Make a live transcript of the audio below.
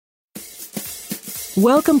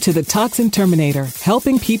Welcome to the Toxin Terminator,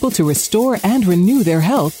 helping people to restore and renew their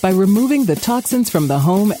health by removing the toxins from the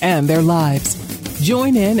home and their lives.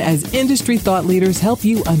 Join in as industry thought leaders help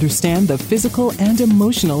you understand the physical and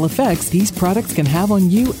emotional effects these products can have on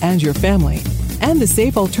you and your family, and the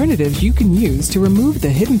safe alternatives you can use to remove the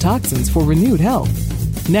hidden toxins for renewed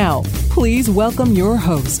health. Now, please welcome your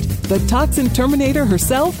host, the Toxin Terminator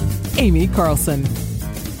herself, Amy Carlson.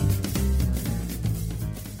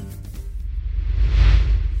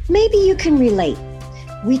 Maybe you can relate.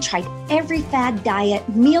 We tried every fad diet,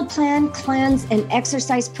 meal plan, cleanse, and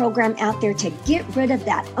exercise program out there to get rid of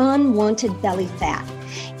that unwanted belly fat.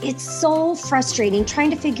 It's so frustrating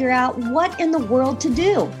trying to figure out what in the world to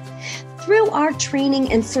do. Through our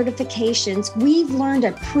training and certifications, we've learned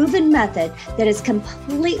a proven method that has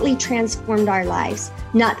completely transformed our lives.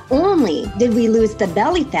 Not only did we lose the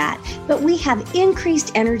belly fat, but we have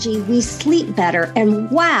increased energy, we sleep better,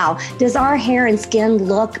 and wow, does our hair and skin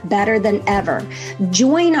look better than ever.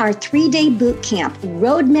 Join our 3-day boot camp,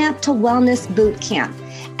 Roadmap to Wellness Boot Camp,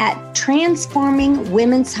 at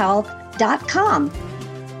transformingwomenshealth.com.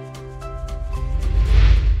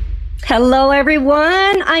 Hello,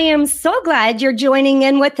 everyone. I am so glad you're joining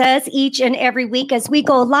in with us each and every week as we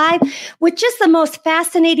go live with just the most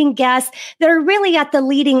fascinating guests that are really at the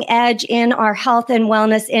leading edge in our health and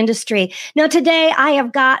wellness industry. Now, today I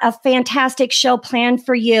have got a fantastic show planned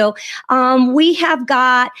for you. We have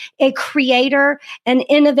got a creator, an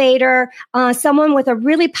innovator, someone with a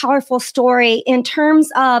really powerful story in terms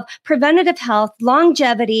of preventative health,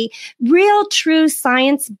 longevity, real, true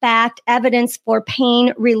science-backed evidence for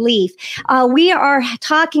pain relief. We are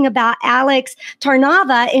talking about Alex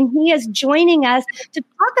Tarnava, and he is joining us to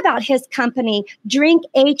talk about his company, Drink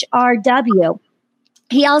HRW.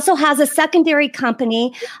 He also has a secondary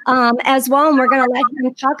company as well, and we're going to let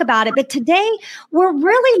him talk about it. But today, we're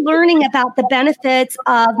really learning about the benefits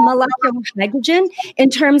of molecular hydrogen in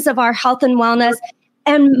terms of our health and wellness,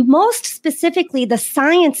 and most specifically, the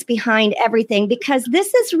science behind everything, because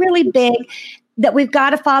this is really big. That we've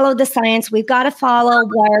got to follow the science. We've got to follow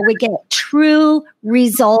where we get true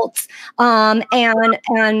results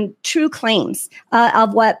and true claims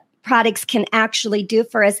of what products can actually do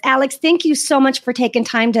for us. Alex, thank you so much for taking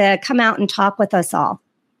time to come out and talk with us all.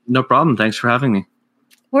 No problem. Thanks for having me.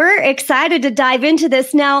 We're excited to dive into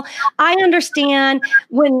this. Now, I understand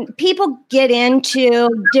when people get into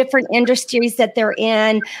different industries that they're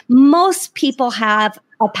in, most people have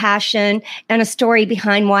a passion and a story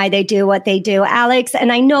behind why they do what they do. Alex,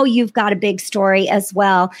 and I know you've got a big story as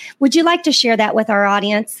well. Would you like to share that with our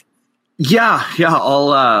audience? Yeah.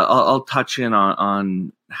 I'll touch in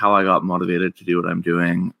on how I got motivated to do what I'm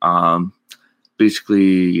doing.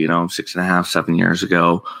 Basically, 6.5, 7 years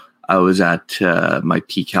ago, I was at my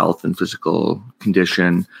peak health and physical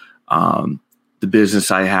condition. The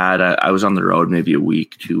business I had, I was on the road maybe a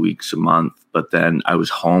week, 2 weeks a month, but then I was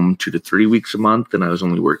home 2 to 3 weeks a month, and I was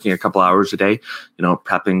only working a couple hours a day,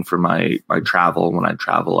 prepping for my travel. When I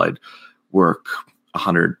travel, I'd work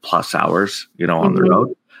 100 plus hours, on the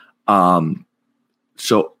road.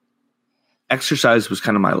 So exercise was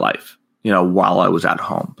kind of my life, while I was at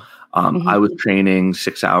home. I was training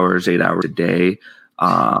 6 hours, 8 hours a day,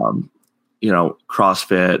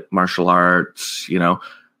 CrossFit, martial arts,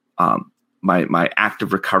 my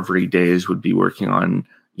active recovery days would be working on,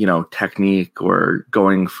 technique or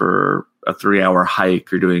going for a 3-hour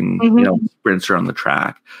hike or doing, sprints around the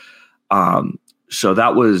track. So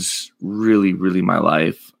that was really, really my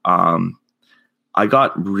life. I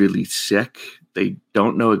got really sick. They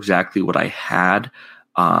don't know exactly what I had.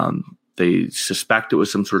 They suspect it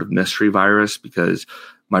was some sort of mystery virus because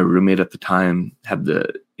my roommate at the time had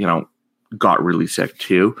got really sick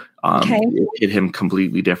too. It hit him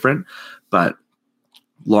completely different. But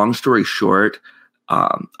long story short,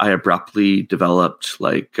 I abruptly developed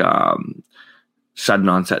sudden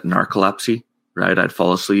onset narcolepsy, right? I'd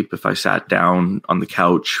fall asleep if I sat down on the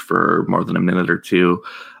couch for more than a minute or two.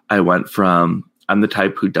 I'm the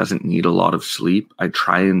type who doesn't need a lot of sleep. I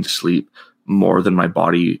try and sleep more than my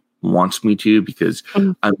body wants me to because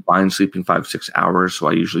I'm fine sleeping 5-6 hours. So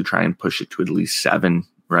I usually try and push it to at least 7,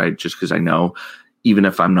 right? Just because I know even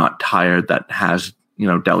if I'm not tired, that has,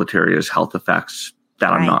 deleterious health effects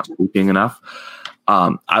that I'm not sleeping enough.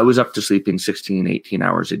 I was up to sleeping 16, 18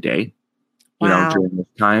 hours a day, during this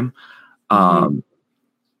time.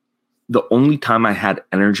 The only time I had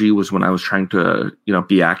energy was when I was trying to,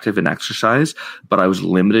 be active and exercise, but I was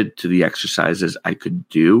limited to the exercises I could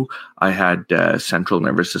do. I had central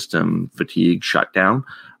nervous system fatigue shut down.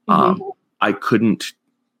 I couldn't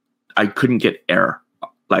get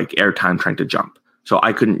airtime trying to jump. So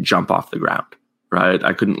I couldn't jump off the ground, right?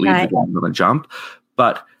 I couldn't leave the ground on a jump,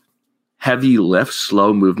 But heavy lifts,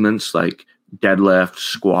 slow movements like deadlift,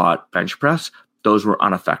 squat, bench press, those were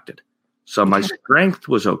unaffected. So my strength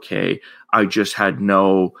was okay. I just had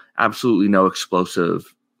absolutely no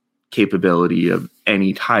explosive capability of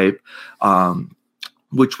any type,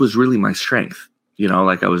 which was really my strength.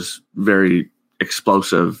 Like I was very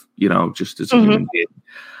explosive, just as a human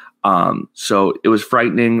being. So it was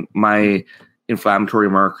frightening. My inflammatory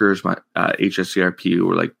markers, my HSCRP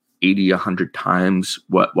were like 80, 100 times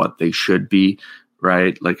what they should be,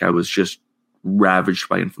 right? Like I was just ravaged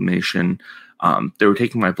by inflammation. They were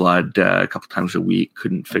taking my blood a couple times a week,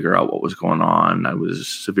 couldn't figure out what was going on. I was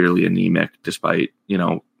severely anemic despite,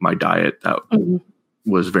 my diet that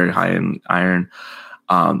was very high in iron.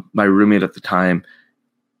 My roommate at the time,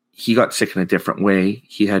 he got sick in a different way.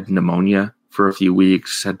 He had pneumonia for a few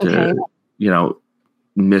weeks, had to,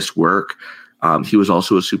 miss work. He was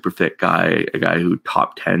also a super fit guy, a guy who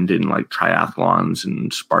top 10'd in like triathlons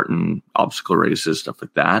and Spartan obstacle races, stuff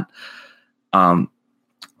like that.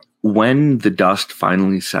 When the dust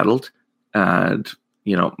finally settled and,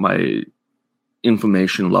 my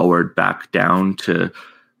inflammation lowered back down to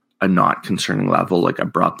a not concerning level, like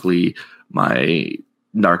abruptly, my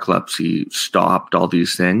narcolepsy stopped, all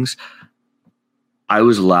these things, I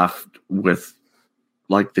was left with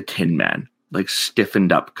like the Tin Man, like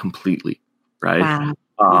stiffened up completely, right?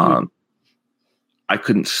 Wow. I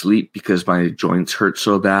couldn't sleep because my joints hurt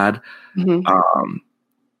so bad.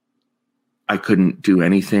 I couldn't do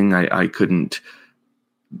anything. I couldn't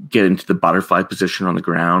get into the butterfly position on the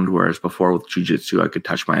ground, whereas before with jiu-jitsu, I could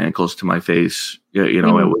touch my ankles to my face. It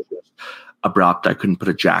was just abrupt. I couldn't put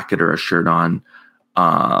a jacket or a shirt on.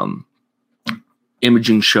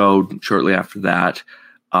 Imaging showed shortly after that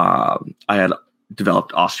I had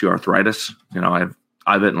developed osteoarthritis.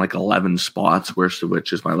 I've been in like 11 spots, worst of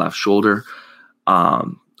which is my left shoulder. I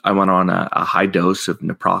went on a high dose of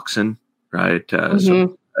naproxen, right?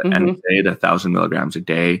 NSAID, 1,000 milligrams a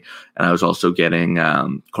day. And I was also getting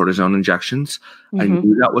cortisone injections. I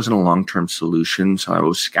knew that wasn't a long-term solution. So I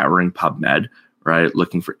was scouring PubMed, right?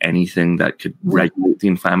 Looking for anything that could regulate the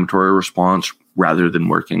inflammatory response rather than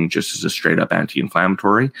working just as a straight up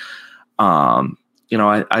anti-inflammatory. I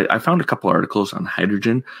found a couple articles on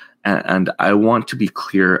hydrogen, and I want to be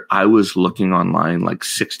clear. I was looking online like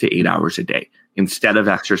 6 to 8 hours a day. Instead of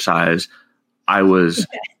exercise, I was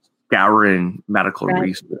scouring medical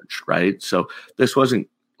research, right? So this wasn't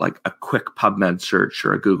like a quick PubMed search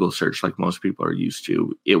or a Google search like most people are used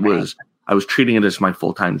to. It was, I was treating it as my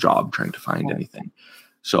full-time job, trying to find anything.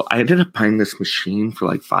 So I ended up buying this machine for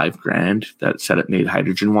like $5,000 that said it made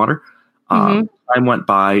hydrogen water. Time went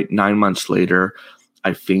by. 9 months later,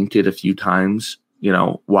 I fainted a few times,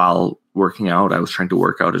 while working out. I was trying to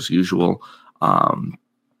work out as usual.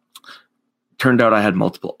 Turned out I had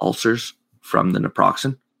multiple ulcers from the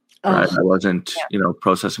naproxen. Right? I wasn't,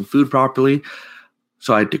 processing food properly.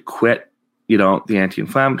 So I had to quit, the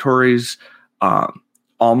anti-inflammatories.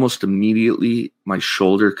 Almost immediately, my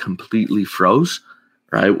shoulder completely froze,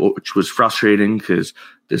 right? Which was frustrating because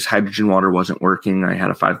this hydrogen water wasn't working. I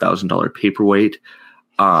had a $5,000 paperweight.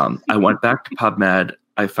 I went back to PubMed.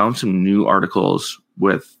 I found some new articles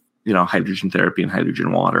with, hydrogen therapy and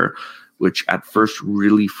hydrogen water, which at first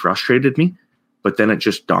really frustrated me. But then it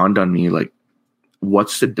just dawned on me, like,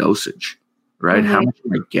 what's the dosage, right? How much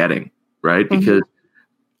am I getting, right? Because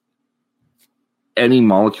any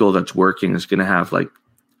molecule that's working is going to have like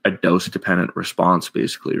a dose-dependent response,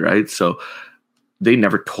 basically, right? So they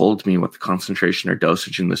never told me what the concentration or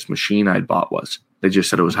dosage in this machine I'd bought was. They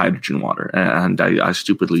just said it was hydrogen water, and I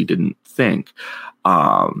stupidly didn't think.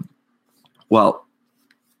 Well,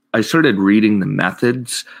 I started reading the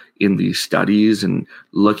methods in these studies and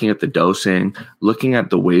looking at the dosing, looking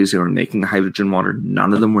at the ways they were making the hydrogen water.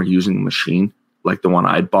 None of them were using a machine like the one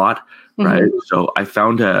I'd bought, right? So I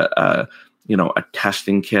found a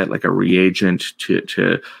testing kit, like a reagent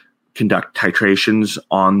to conduct titrations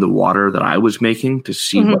on the water that I was making to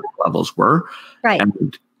see what the levels were. Right.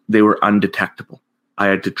 And they were undetectable. I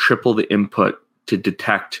had to triple the input to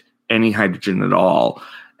detect any hydrogen at all.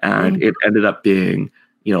 And it ended up being,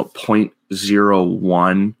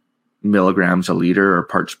 0.01 milligrams a liter or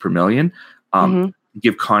parts per million.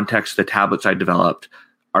 Give context, the tablets I developed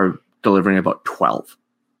are delivering about 12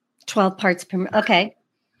 parts per million. Okay.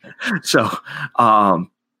 So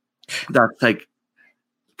that's like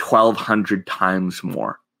 1,200 times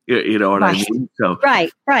more. You know what I mean? So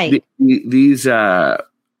right.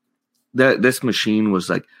 This machine was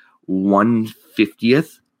like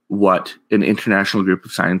 1/50th what an international group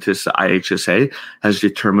of scientists, the IHSA, has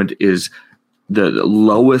determined is the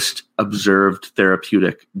lowest observed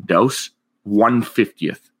therapeutic dose,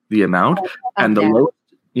 1/50th the amount. And the lowest,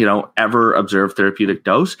 ever observed therapeutic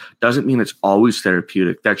dose doesn't mean it's always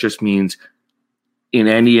therapeutic. That just means in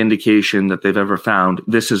any indication that they've ever found,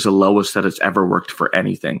 this is the lowest that it's ever worked for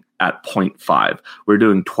anything at 0.5. We're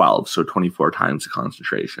doing 12, so 24 times the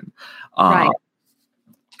concentration. Right.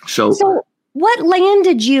 So what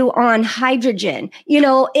landed you on hydrogen?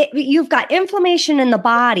 You've got inflammation in the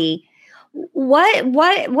body.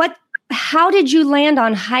 How did you land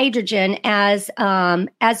on hydrogen as a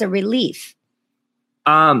relief?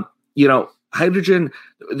 Hydrogen,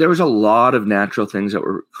 there was a lot of natural things that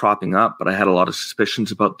were cropping up, but I had a lot of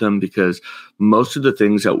suspicions about them because most of the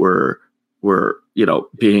things that were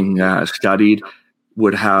being studied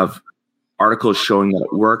would have articles showing that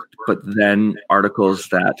it worked, but then articles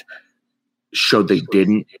that showed they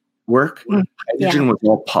didn't work. Hydrogen was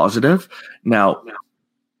all positive. Now,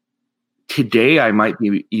 today I might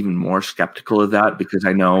be even more skeptical of that because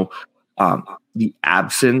I know the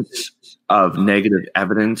absence of negative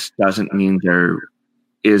evidence doesn't mean there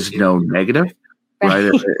is no negative, right?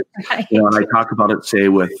 Right. And I talk about it, say,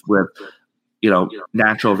 with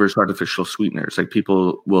natural versus artificial sweeteners. Like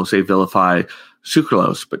people will say vilify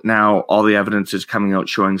sucralose, but now all the evidence is coming out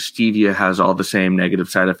showing stevia has all the same negative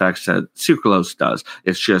side effects that sucralose does.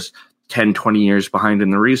 It's just 10, 20 years behind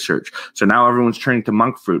in the research. So now everyone's turning to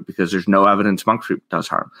monk fruit because there's no evidence monk fruit does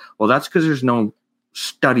harm. Well, that's because there's no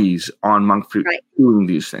studies on monk fruit doing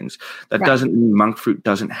these things. That doesn't mean monk fruit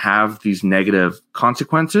doesn't have these negative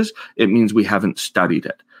consequences. It means we haven't studied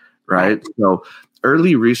it, right? So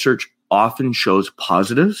early research often shows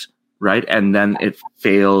positives, right? And then it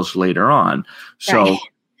fails later on. So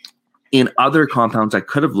in other compounds I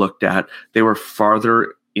could have looked at, they were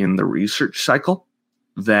farther in the research cycle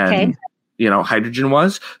than hydrogen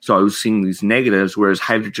was. So I was seeing these negatives, whereas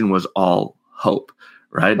hydrogen was all hope,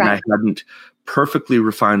 right? And I hadn't perfectly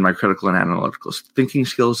refined my critical and analytical thinking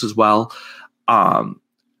skills as well.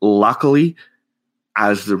 Luckily,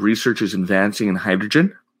 as the research is advancing in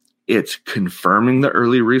hydrogen, it's confirming the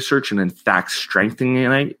early research and in fact strengthening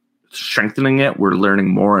it. We're learning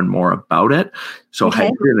more and more about it. So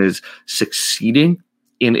hydrogen is succeeding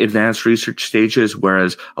in advanced research stages,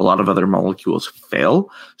 whereas a lot of other molecules fail.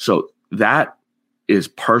 So that is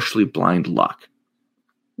partially blind luck,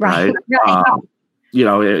 right?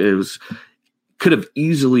 It could have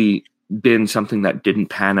easily been something that didn't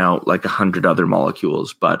pan out like 100 other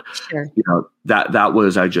molecules, but that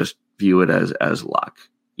was, I just view it as luck,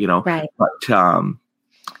 but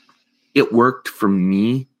it worked for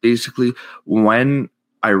me basically when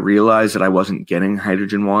I realized that I wasn't getting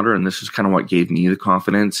hydrogen water. And this is kind of what gave me the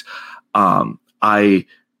confidence. I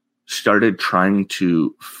started trying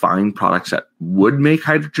to find products that would make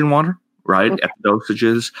hydrogen water, right? At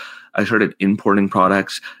dosages. I started importing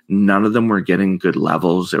products. None of them were getting good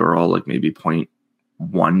levels. They were all like maybe 0.1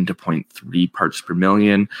 to 0.3 parts per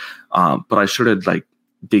million. But I started like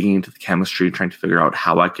digging into the chemistry, trying to figure out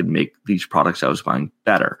how I could make these products I was buying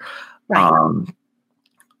better.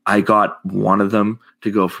 I got one of them to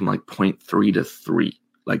go from like 0.3 to 3,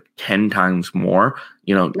 like 10 times more,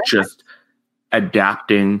 just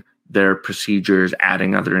adapting their procedures,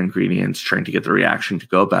 adding other ingredients, trying to get the reaction to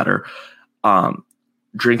go better.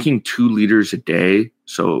 Drinking 2 liters a day.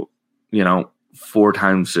 So, 4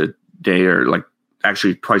 times a day, or like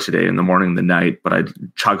actually twice a day, in the morning and the night, but I'd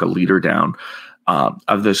chug a liter down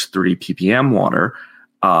of this 3 ppm water.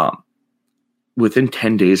 Within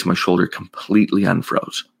 10 days, my shoulder completely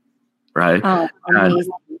unfroze. Right. Oh,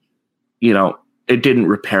 amazing. And, it didn't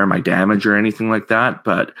repair my damage or anything like that,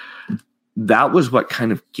 but that was what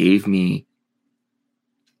kind of gave me,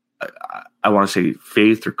 I want to say,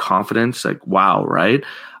 faith or confidence, like, wow, right?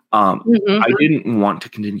 I didn't want to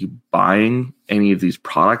continue buying any of these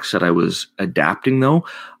products that I was adapting, though,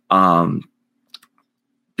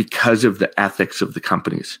 because of the ethics of the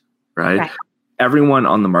companies, right? Everyone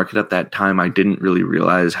on the market at that time, I didn't really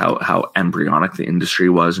realize how embryonic the industry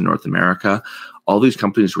was in North America. All these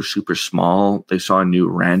companies were super small. They saw a new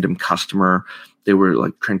random customer. They were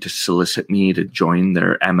like trying to solicit me to join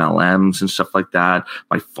their MLMs and stuff like that.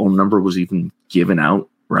 My phone number was even given out,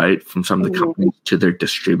 right, from some of the companies to their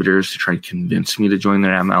distributors to try and convince me to join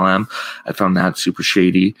their MLM. I found that super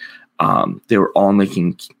shady. They were all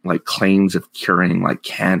making like claims of curing like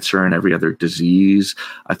cancer and every other disease.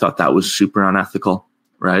 I thought that was super unethical,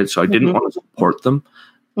 right? So I didn't want to support them.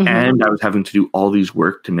 And I was having to do all these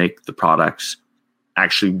work to make the products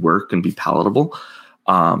actually work and be palatable.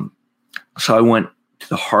 So I went to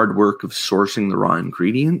the hard work of sourcing the raw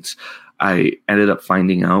ingredients. I ended up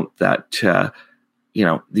finding out that,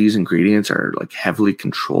 these ingredients are like heavily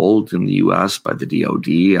controlled in the US by the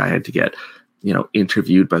DOD. I had to get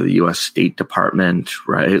interviewed by the U.S. State Department,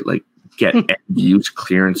 right? Like get use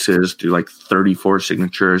clearances, do like 34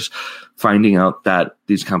 signatures, finding out that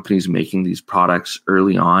these companies making these products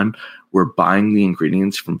early on were buying the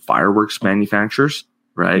ingredients from fireworks manufacturers,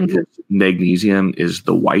 right? Mm-hmm. Magnesium is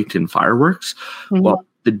the white in fireworks. Mm-hmm. Well,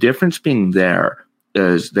 the difference being there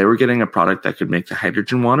is they were getting a product that could make the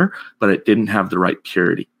hydrogen water, but it didn't have the right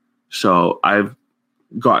purity. So I've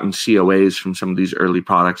gotten COAs from some of these early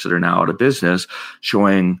products that are now out of business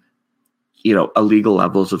showing, illegal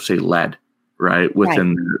levels of, say, lead, right,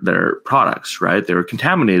 within their products, right? They were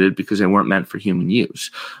contaminated because they weren't meant for human use.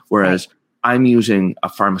 Whereas I'm using a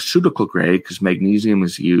pharmaceutical grade because magnesium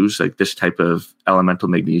is used, like this type of elemental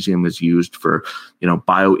magnesium is used for,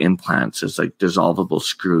 bio implants as like dissolvable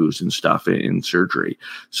screws and stuff in surgery.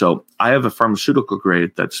 So I have a pharmaceutical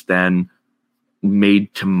grade that's then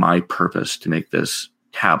made to my purpose to make this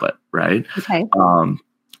tablet, right? Okay.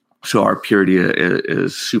 So our purity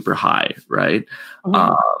is super high, right?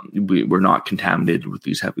 Mm-hmm. We're not contaminated with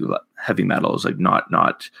these heavy metals, like not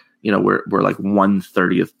we're like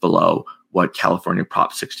 1/30th below what California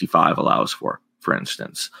Prop 65 allows for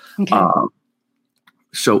instance. Okay.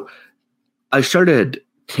 So I started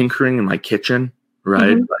tinkering in my kitchen,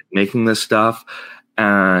 right? Mm-hmm. Like making this stuff,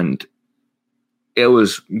 and it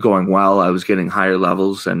was going well. I was getting higher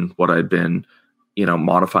levels than what I'd been,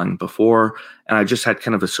 modifying before. And I just had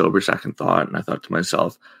kind of a sober second thought. And I thought to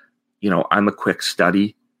myself, I'm a quick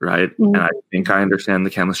study, right? Mm-hmm. And I think I understand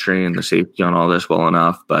the chemistry and the safety on all this well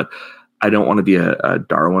enough, but I don't want to be a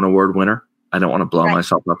Darwin Award winner. I don't want to blow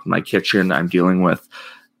myself up in my kitchen. I'm dealing with,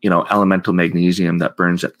 elemental magnesium that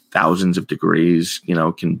burns at thousands of degrees,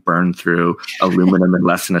 can burn through aluminum in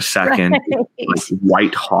less than a second. Like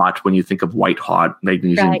white hot, when you think of white hot,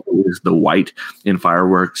 magnesium is the white in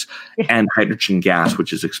fireworks, and hydrogen gas,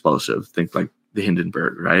 which is explosive. Think like the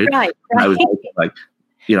Hindenburg, right? Right. I was like,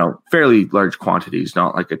 fairly large quantities,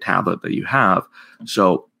 not like a tablet that you have.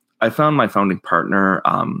 So I found my founding partner,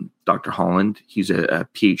 Dr. Holland. He's a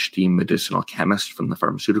PhD medicinal chemist from the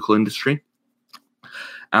pharmaceutical industry.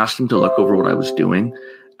 Asked him to look over what I was doing.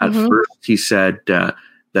 At first, he said that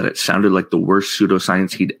it sounded like the worst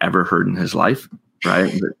pseudoscience he'd ever heard in his life,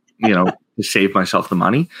 right? To save myself the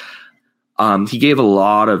money. He gave a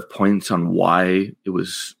lot of points on why it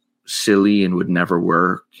was silly and would never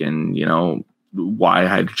work, and, why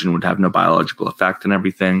hydrogen would have no biological effect and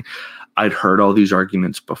everything. I'd heard all these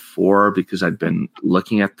arguments before because I'd been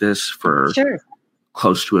looking at this for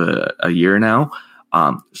close to a year now.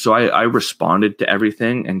 So I responded to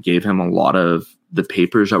everything and gave him a lot of the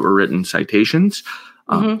papers that were written, citations.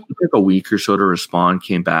 It took a week or so to respond,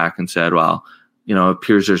 came back and said, well, it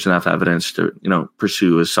appears there's enough evidence to,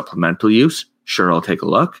 pursue as supplemental use. Sure, I'll take a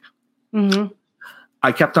look. Mm-hmm.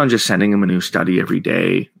 I kept on just sending him a new study every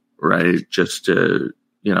day, right? Just to,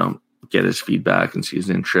 get his feedback and see his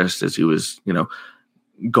interest as he was,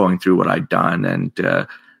 going through what I'd done. And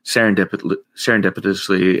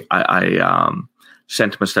serendipitously, I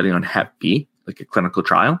sent him a study on Hep B, like a clinical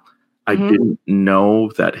trial. I didn't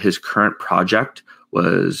know that his current project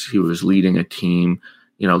he was leading a team,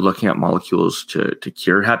 looking at molecules to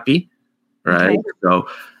cure Hep B, right? Okay. So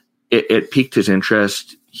it piqued his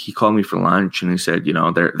interest. He called me for lunch and he said,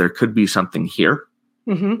 there could be something here,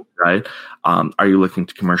 right? Are you looking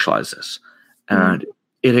to commercialize this? And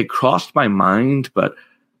it had crossed my mind, but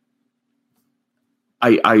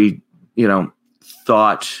I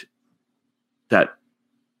thought that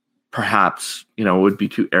perhaps, it would be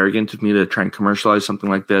too arrogant of me to try and commercialize something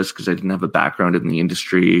like this because I didn't have a background in the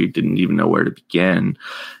industry, didn't even know where to begin,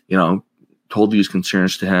 told these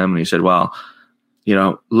concerns to him. And he said, well,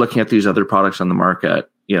 looking at these other products on the market,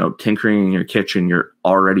 tinkering in your kitchen, you're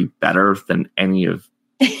already better than any of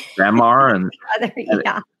them are. And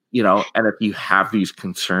if you have these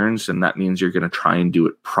concerns, then that means you're going to try and do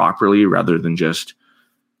it properly rather than just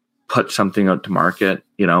put something out to market,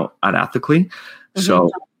 unethically. So,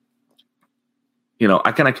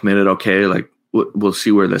 I kind of committed, okay, like we'll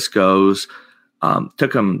see where this goes.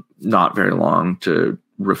 Took him not very long to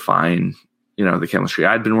refine, the chemistry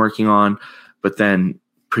I'd been working on, but then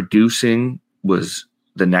producing was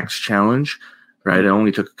the next challenge, right? It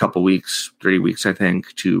only took a couple weeks, 3 weeks, I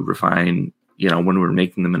think, to refine, when we were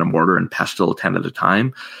making them in a mortar and pestle 10 at a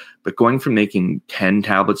time. But going from making 10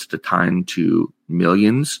 tablets at a time to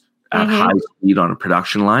millions at high speed on a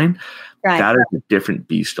production line, that is a different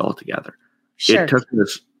beast altogether. Sure. It took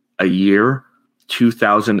us a year,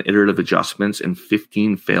 2,000 iterative adjustments, and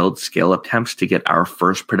 15 failed scale-up attempts to get our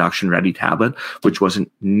first production-ready tablet, which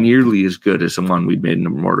wasn't nearly as good as the one we'd made in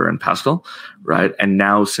a mortar and pestle, right? And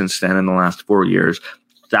now, since then, in the last 4 years,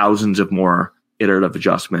 thousands of more iterative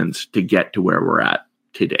adjustments to get to where we're at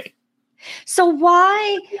today. So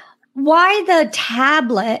why the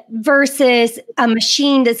tablet versus a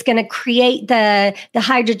machine that's going to create the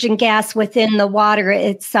hydrogen gas within the water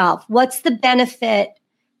itself? What's the benefit?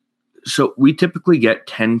 So we typically get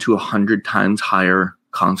 10 to 100 times higher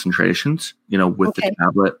concentrations, with the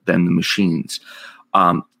tablet than the machines.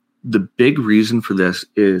 The big reason for this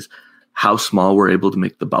is how small we're able to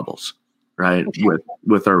make the bubbles, right? Okay.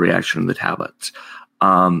 With our reaction to the tablets.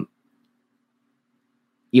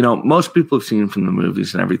 Most people have seen from the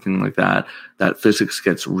movies and everything like that physics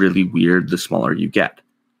gets really weird the smaller you get.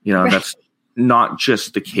 Right. That's not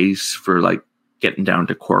just the case for like getting down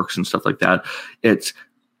to quarks and stuff like that. It's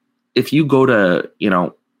if you go to,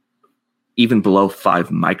 even below 5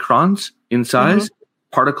 microns in size,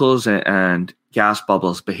 particles and gas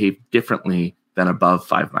bubbles behave differently than above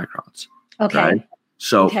 5 microns. Okay. Right?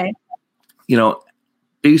 So,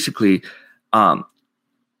 basically, a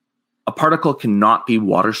particle cannot be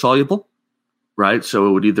water soluble, right? So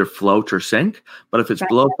it would either float or sink. But if it's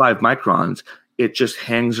below 5 microns, it just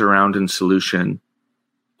hangs around in solution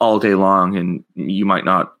all day long and you might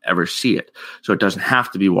not ever see it. So it doesn't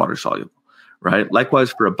have to be water soluble, right?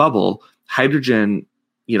 Likewise, for a bubble, hydrogen,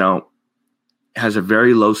 has a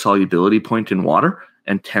very low solubility point in water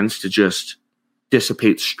and tends to just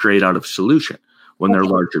dissipate straight out of solution when they're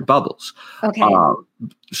larger bubbles. Okay.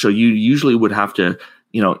 So you usually would have to,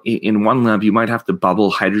 in one lab, you might have to bubble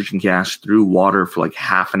hydrogen gas through water for like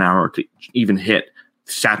half an hour to even hit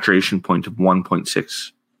saturation point of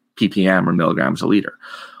 1.6 ppm or milligrams a liter.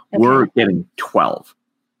 Okay. We're getting 12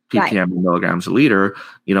 ppm or milligrams a liter,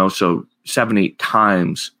 so 7-8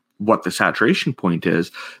 times what the saturation point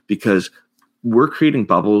is, because we're creating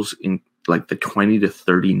bubbles in like the 20 to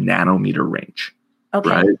 30 nanometer range. Okay.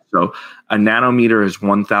 Right. So a nanometer is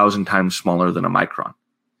 1,000 times smaller than a micron.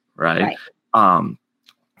 Right.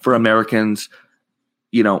 For Americans,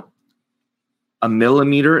 a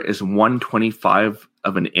millimeter is 1/25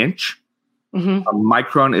 of an inch. Mm-hmm. A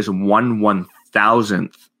micron is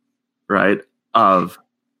 1/1000th, right, of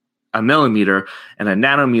a millimeter, and a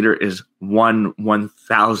nanometer is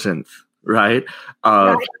 1/1000th, right,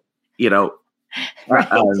 of a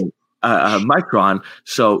micron.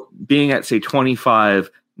 So being at say 25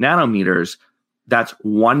 nanometers, that's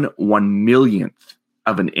 1/1,000,000th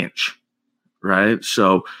of an inch. Right.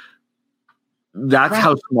 So that's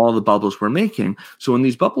how small the bubbles we're making. So when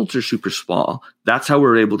these bubbles are super small, that's how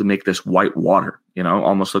we're able to make this white water,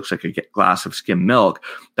 almost looks like a glass of skim milk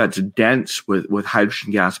that's dense with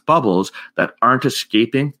hydrogen gas bubbles that aren't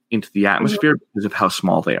escaping into the atmosphere because of how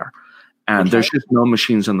small they are. And there's just no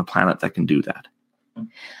machines on the planet that can do that.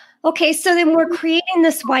 Okay, so then we're creating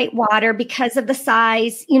this white water because of the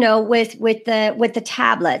size, with the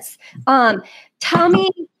tablets. Tell me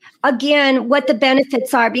again what the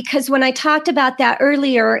benefits are, because when I talked about that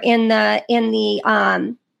earlier in the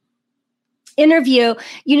interview,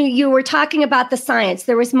 you were talking about the science.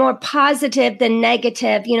 There was more positive than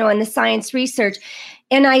negative, in the science research.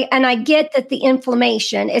 And I get that the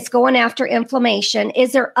inflammation, it's going after inflammation.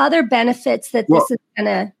 Is there other benefits that this is going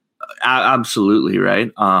to? Absolutely,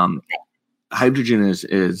 right. Hydrogen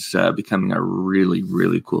is becoming a really,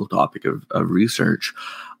 really cool topic of research.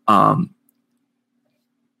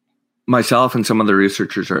 Myself and some other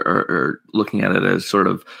researchers are looking at it as sort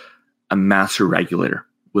of a master regulator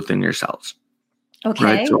within your cells. Okay.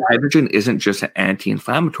 Right? So hydrogen isn't just an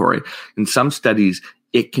anti-inflammatory. In some studies,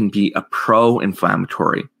 it can be a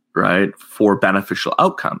pro-inflammatory, right, for beneficial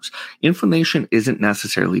outcomes. Inflammation isn't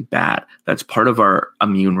necessarily bad. That's part of our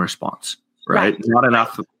immune response, right? Not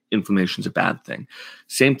enough inflammation is a bad thing.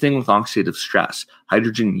 Same thing with oxidative stress.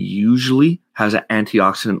 Hydrogen usually has an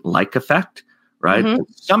antioxidant-like effect, right? Mm-hmm.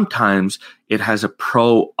 Sometimes it has a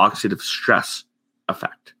pro-oxidative stress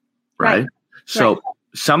effect, right? So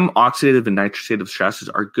some oxidative and nitrosative stresses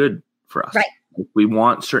are good for us. Right. We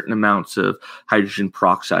want certain amounts of hydrogen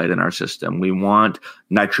peroxide in our system. We want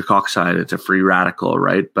nitric oxide. It's a free radical,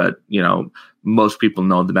 right? But, most people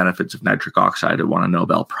know the benefits of nitric oxide and won a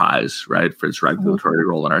Nobel Prize, right, for its regulatory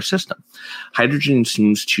role in our system. Hydrogen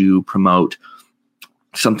seems to promote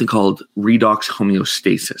something called redox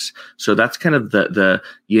homeostasis. So that's kind of the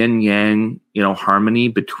yin yang, harmony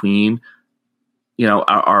between,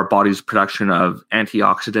 our body's production of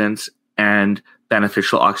antioxidants and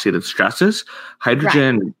beneficial oxidative stresses.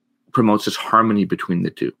 Hydrogen promotes this harmony between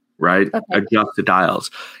the two, right? Okay. Adjust the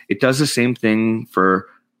dials. It does the same thing for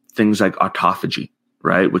things like autophagy,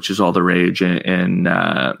 right? Which is all the rage in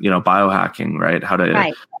biohacking, right? How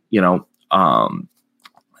to,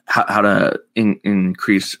 how to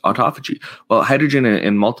increase autophagy. Well, hydrogen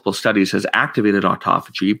in multiple studies has activated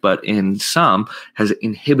autophagy, but in some has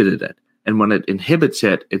inhibited it. And when it inhibits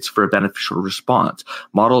it, it's for a beneficial response.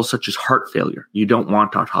 Models such as heart failure, you don't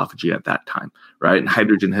want autophagy at that time, right? And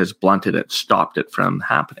hydrogen has blunted it, stopped it from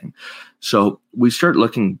happening. So we start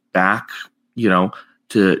looking back, to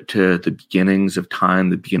the beginnings of time,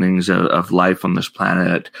 the beginnings of life on this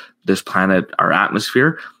planet, our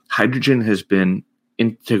atmosphere. Hydrogen has been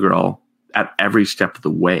integral at every step of the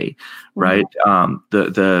way, right?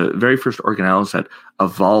 The very first organelles that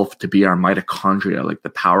evolved to be our mitochondria, like the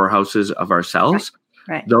powerhouses of our cells,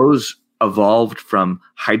 right. Those evolved from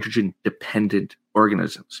hydrogen-dependent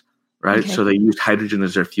organisms, right? Okay. So they used hydrogen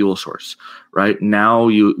as their fuel source, right? Now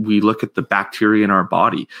we look at the bacteria in our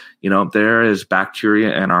body. There is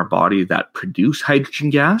bacteria in our body that produce hydrogen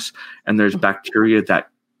gas, and there's bacteria that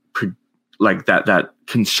that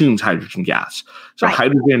consumes hydrogen gas. So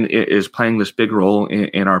hydrogen is playing this big role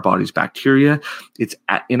in our body's bacteria. It's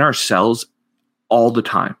in our cells all the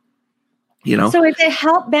time. So does it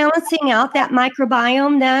help balancing out that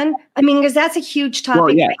microbiome then? I mean, because that's a huge topic.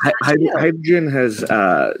 Well, yeah, right hydrogen has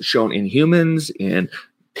shown in humans, in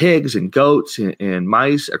pigs, and goats, in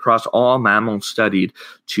mice, across all mammals studied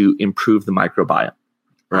to improve the microbiome,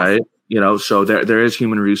 right? So there is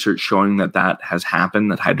human research showing that has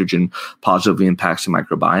happened, that hydrogen positively impacts the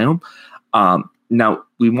microbiome. Now,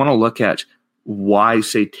 we want to look at why,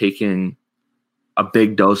 say, taking a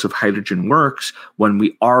big dose of hydrogen works when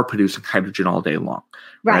we are producing hydrogen all day long,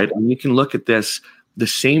 right? And you can look at this the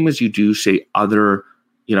same as you do, say, other,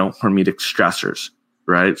 hormetic stressors,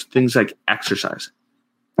 right? Things like exercise,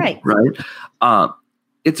 right?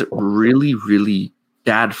 It's really, really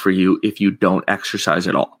bad for you if you don't exercise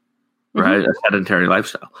at all. Right? A sedentary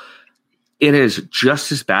lifestyle. It is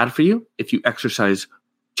just as bad for you if you exercise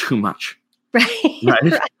too much.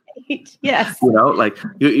 Right. Yes.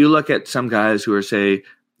 You look at some guys who are, say,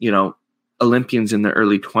 Olympians in their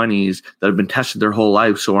early 20s that have been tested their whole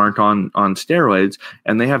life, so aren't on steroids,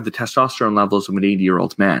 and they have the testosterone levels of an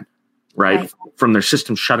 80-year-old man, right? From their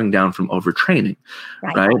system shutting down from overtraining,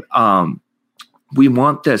 right? We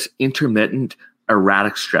want this intermittent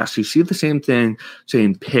erratic stress. You see the same thing, say,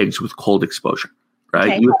 in pigs with cold exposure,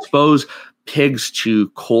 right? You expose pigs to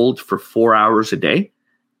cold for 4 hours a day,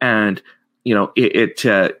 and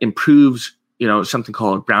it improves something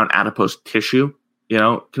called brown adipose tissue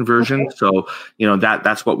conversion. So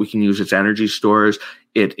that's what we can use as energy stores.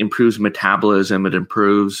 It improves metabolism. It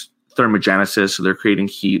improves thermogenesis. So they're creating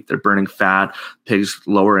heat. They're burning fat. Pigs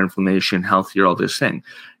lower inflammation, healthier. All this thing.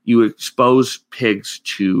 You expose pigs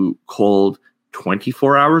to cold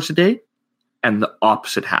 24 hours a day, and the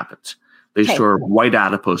opposite happens. They store white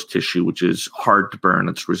adipose tissue, which is hard to burn.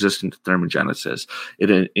 It's resistant to thermogenesis.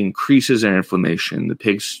 It increases their inflammation. The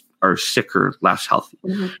pigs are sicker, less healthy,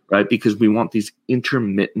 right? Because we want these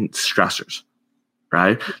intermittent stressors,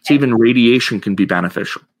 right? So even radiation can be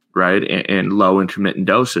beneficial, right? In low intermittent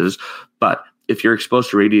doses. But if you're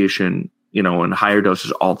exposed to radiation, in higher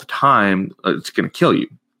doses all the time, it's going to kill you,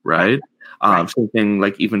 right? Same thing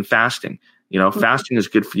like even fasting. Fasting is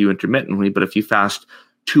good for you intermittently, but if you fast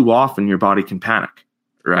too often, your body can panic,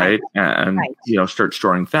 right? And start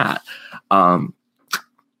storing fat.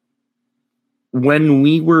 When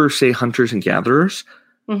we were, say, hunters and gatherers,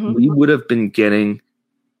 we would have been getting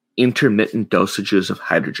intermittent dosages of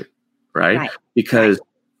hydrogen, right? Because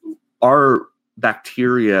our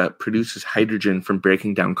bacteria produces hydrogen from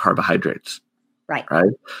breaking down carbohydrates, right?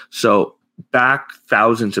 So back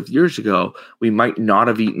thousands of years ago, we might not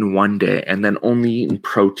have eaten one day and then only eaten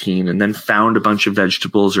protein and then found a bunch of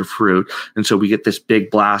vegetables or fruit. And so we get this big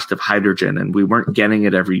blast of hydrogen, and we weren't getting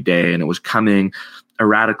it every day, and it was coming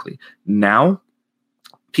erratically. Now,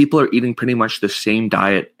 people are eating pretty much the same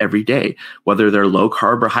diet every day, whether they're low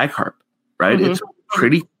carb or high carb, right? It's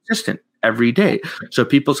pretty consistent every day. So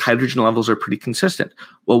people's hydrogen levels are pretty consistent.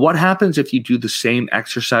 Well, what happens if you do the same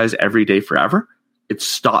exercise every day forever? It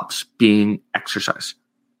stops being exercise,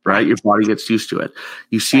 right? Your body gets used to it.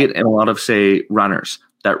 You see it in a lot of, say, runners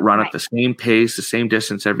that run at the same pace, the same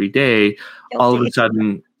distance every day. All of a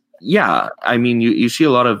sudden, you see a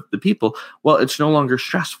lot of the people, well, it's no longer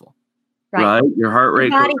stressful, right? Your heart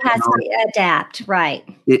rate. Your body has to adapt, right?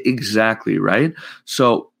 Exactly, right?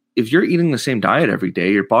 So if you're eating the same diet every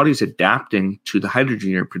day, your body's adapting to the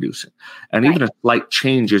hydrogen you're producing. And even a slight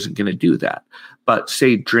change isn't going to do that. But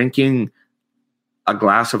say drinking a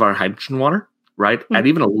glass of our hydrogen water, right, at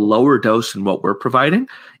even a lower dose than what we're providing,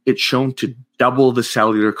 it's shown to double the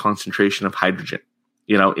cellular concentration of hydrogen,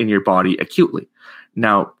 in your body acutely.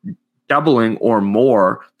 Now, doubling or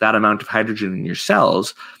more that amount of hydrogen in your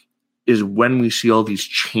cells is when we see all these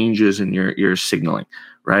changes in your signaling,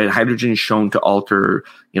 right? Hydrogen is shown to alter,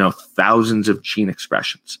 thousands of gene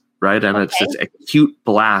expressions, right? And it's this acute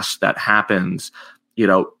blast that happens,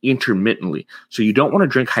 intermittently. So you don't want to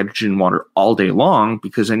drink hydrogen water all day long,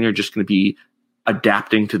 because then you're just going to be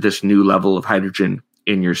adapting to this new level of hydrogen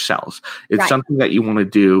in your cells. It's something that you want to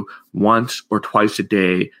do once or twice a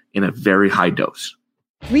day in a very high dose.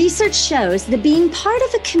 Research shows that being part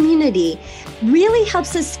of a community really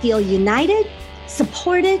helps us feel united,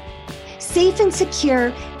 supported, safe and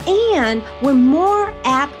secure, and we're more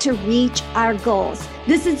apt to reach our goals.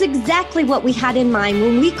 This is exactly what we had in mind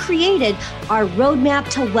when we created our Roadmap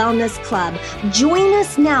to Wellness Club. Join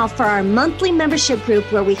us now for our monthly membership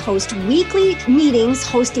group, where we host weekly meetings,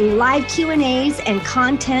 hosting live Q&As and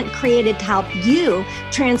content created to help you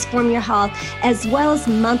transform your health, as well as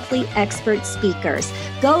monthly expert speakers.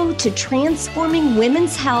 Go to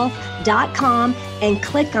transformingwomenshealth.com and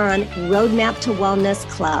click on Roadmap to Wellness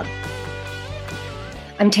Club.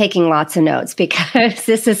 I'm taking lots of notes because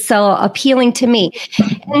this is so appealing to me.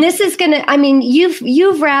 And this is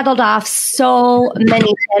you've rattled off so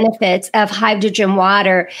many benefits of hydrogen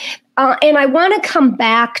water. And I want to come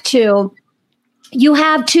back to, you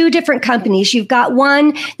have two different companies. You've got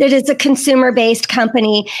one that is a consumer-based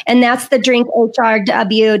company, and that's the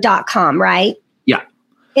drinkhrw.com, right? Yeah.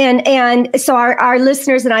 And so our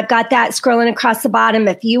listeners, and I've got that scrolling across the bottom.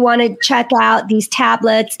 If you want to check out these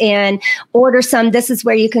tablets and order some, this is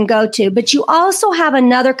where you can go to. But you also have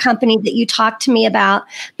another company that you talked to me about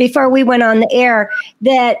before we went on the air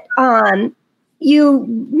that you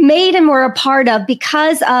made and were a part of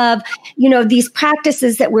because of, these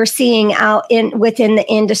practices that we're seeing out within the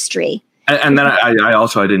industry. And then I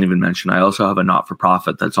didn't even mention, I also have a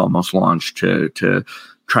not-for-profit that's almost launched to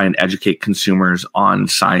try and educate consumers on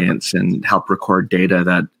science and help record data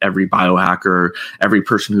that every biohacker, every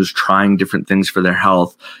person who's trying different things for their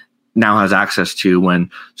health now has access to, when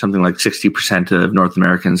something like 60% of North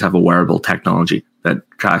Americans have a wearable technology that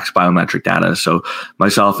tracks biometric data. So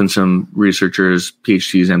myself and some researchers,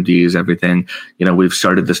 PhDs, MDs, everything, we've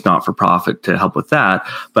started this not-for-profit to help with that.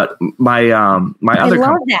 But my other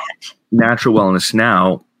company, Natural Wellness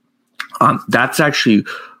Now, that's actually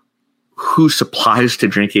who supplies to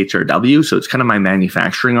Drink HRW. So it's kind of my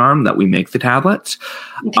manufacturing arm that we make the tablets.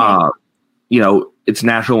 Okay. It's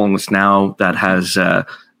Natural Wellness Now that has,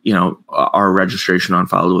 our registration on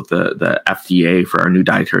file with the FDA for our new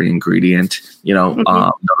dietary ingredient,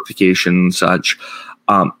 notification and such.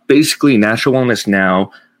 Basically, Natural Wellness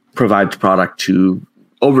Now provides product to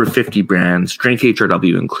over 50 brands, Drink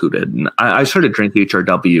HRW included. And I started Drink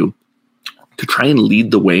HRW to try and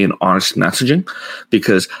lead the way in honest messaging,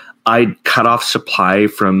 because I cut off supply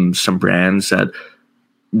from some brands that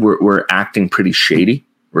were acting pretty shady,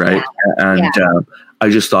 right? Yeah. And I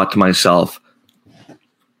just thought to myself,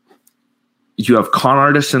 you have con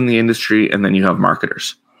artists in the industry, and then you have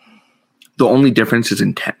marketers. The only difference is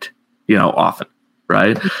intent, often,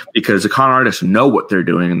 right? Because the con artists know what they're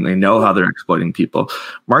doing and they know how they're exploiting people.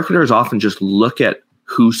 Marketers often just look at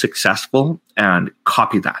who's successful and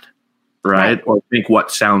copy that. Right? Or think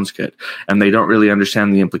what sounds good. And they don't really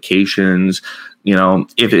understand the implications,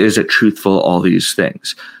 if is it truthful, all these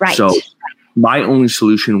things. Right. So my only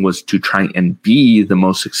solution was to try and be the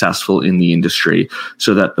most successful in the industry,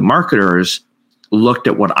 so that the marketers looked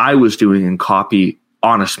at what I was doing and copy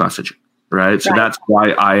honest messaging. Right. So that's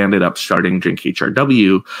why I ended up starting Drink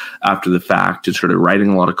HRW after the fact, and sort of writing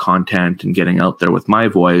a lot of content and getting out there with my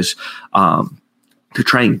voice, to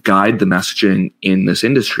try and guide the messaging in this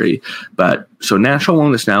industry. But so Natural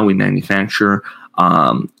Wellness Now, we manufacture.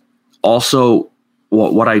 Also,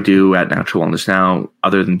 what I do at Natural Wellness Now,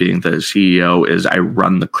 other than being the CEO, is I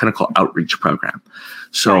run the clinical outreach program.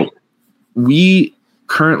 So we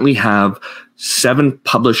currently have 7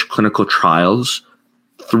 published clinical trials,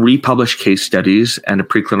 3 published case studies, and a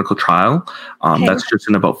preclinical trial. That's just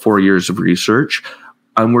in about 4 years of research.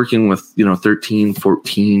 I'm working with 13,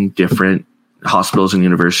 14 different hospitals and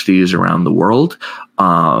universities around the world.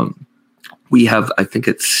 We have, I think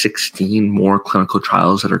it's 16 more clinical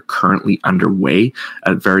trials that are currently underway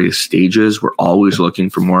at various stages. We're always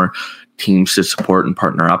looking for more teams to support and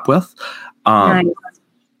partner up with.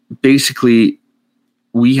 Basically,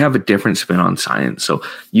 we have a different spin on science. So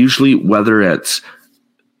usually, whether it's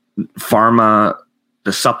pharma,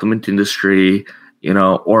 the supplement industry,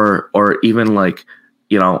 or even like,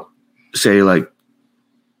 say like,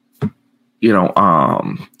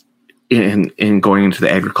 in going into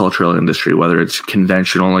the agricultural industry, whether it's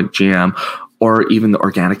conventional like GM, or even the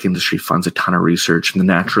organic industry funds a ton of research, and the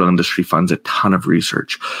natural industry funds a ton of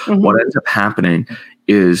research. Mm-hmm. What ends up happening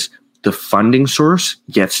is the funding source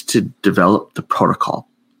gets to develop the protocol,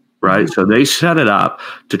 right? So they set it up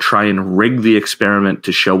to try and rig the experiment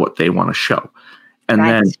to show what they want to show. And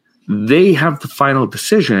then they have the final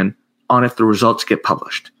decision on if the results get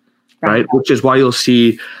published, right? Which is why you'll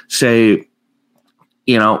see, say,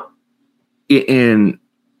 you know, in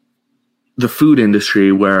the food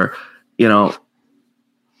industry where, you know,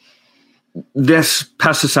 this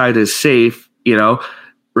pesticide is safe, you know,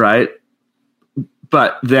 right?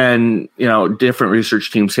 But then, you know, different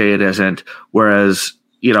research teams say it isn't. Whereas,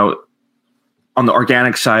 you know, on the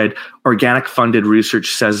organic side, organic funded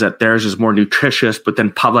research says that theirs is more nutritious, but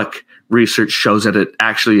then public research shows that it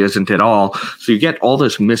actually isn't at all. So you get all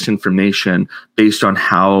this misinformation based on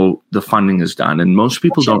how the funding is done. And most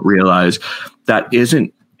people don't realize that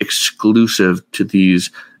isn't exclusive to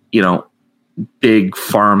these, you know, big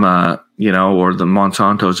pharma, you know, or the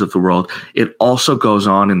Monsantos of the world. It also goes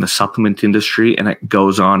on in the supplement industry, and it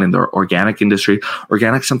goes on in the organic industry.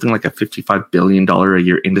 Organic's something like a $55 billion a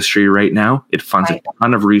year industry right now. It funds a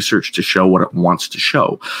ton of research to show what it wants to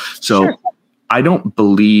show. So I don't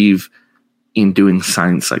believe in doing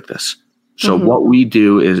science like this. So what we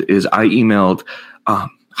do is I emailed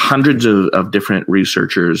hundreds of different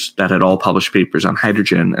researchers that had all published papers on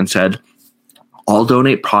hydrogen and said, I'll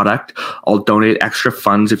donate product. I'll donate extra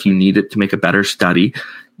funds if you need it to make a better study.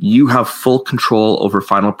 You have full control over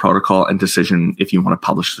final protocol and decision if you want to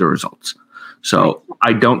publish the results. So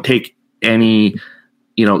I don't take any,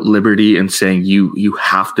 you know, liberty in saying you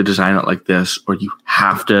have to design it like this, or you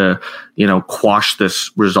have to, you know, quash this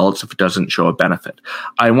results if it doesn't show a benefit.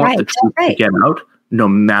 I want the truth to get out no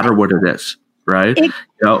matter what it is, right? You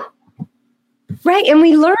know, right. And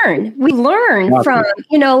we learn from,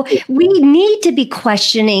 you know, we need to be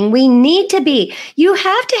questioning. You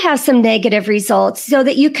have to have some negative results so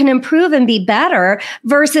that you can improve and be better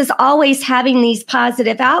versus always having these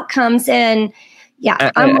positive outcomes. And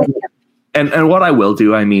and what I will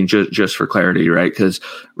do, I mean, just for clarity, right? Because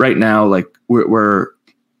right now, like we're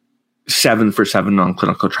 7 for 7 on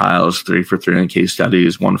clinical trials, 3 for 3 on case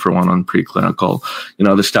studies, 1 for 1 on preclinical. You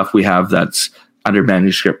know, the stuff we have that's under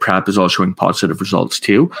manuscript prep is all showing positive results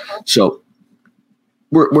too. So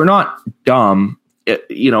we're not dumb.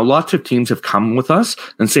 You know, lots of teams have come with us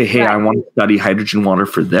and say, hey, I want to study hydrogen water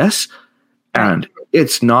for this. And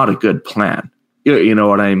it's not a good plan. You know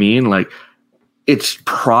what I mean? Like, it's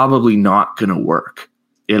probably not going to work.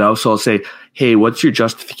 You know, so I'll say, hey, what's your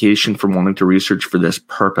justification for wanting to research for this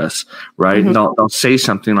purpose, right? And they'll say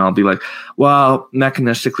something, and I'll be like, well,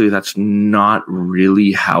 mechanistically, that's not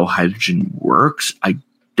really how hydrogen works. I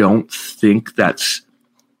don't think that's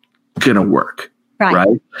going to work,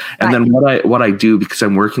 right? And then what I do, because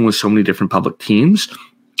I'm working with so many different public teams,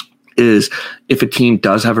 is if a team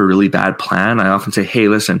does have a really bad plan, I often say, hey,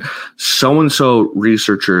 listen, so-and-so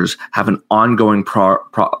researchers have an ongoing program,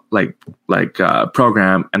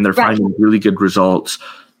 and they're finding really good results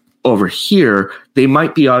over here. They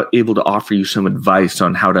might be able to offer you some advice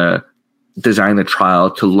on how to design a trial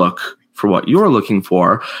to look for what you're looking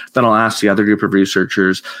for. Then I'll ask the other group of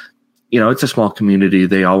researchers. You know, it's a small community.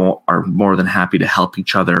 They all are more than happy to help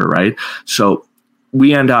each other, right? So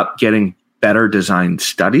we end up getting better designed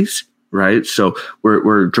studies, right? So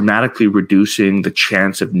we're dramatically reducing the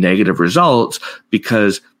chance of negative results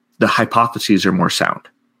because the hypotheses are more sound.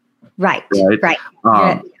 Right.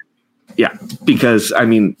 Yeah. Because, I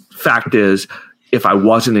mean, fact is, if I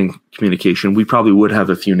wasn't in communication, we probably would have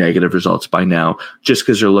a few negative results by now, just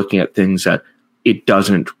because they're looking at things that it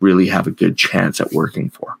doesn't really have a good chance at working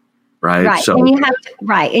for. Right. So, and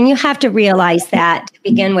you have to realize that to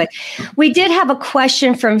begin with. We did have a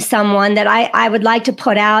question from someone that I would like to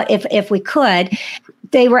put out if we could.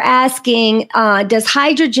 They were asking, does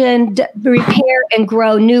hydrogen repair and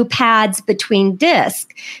grow new pads between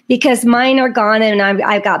discs? Because mine are gone and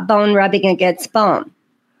I've got bone rubbing against bone.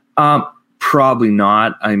 Probably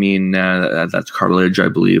not. I mean, that's cartilage, I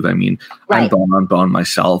believe. I mean, I'm bone on bone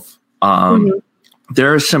myself.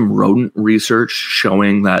 There is some rodent research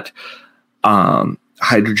showing that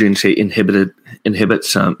hydrogen, say, inhibits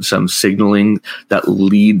some signaling that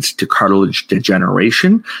leads to cartilage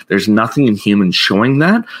degeneration. There's nothing in humans showing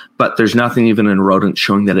that, but there's nothing even in rodents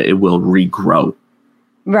showing that it will regrow.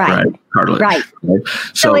 Cartilage. Right.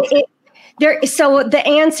 So the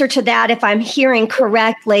answer to that, if I'm hearing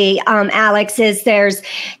correctly, Alex, is there's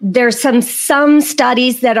some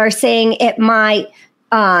studies that are saying it might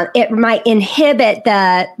inhibit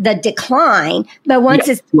the decline, but once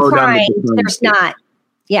it's declined, there's not.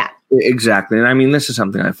 Yeah, exactly. And I mean, this is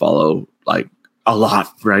something I follow like a lot,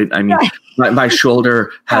 right? I mean, my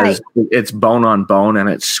shoulder has it's bone on bone and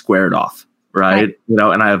it's squared off, right? You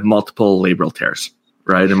know, and I have multiple labral tears,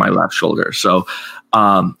 right, in my left shoulder. So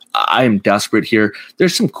I am desperate here.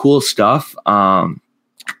 There's some cool stuff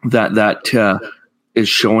that is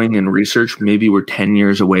showing in research. Maybe we're 10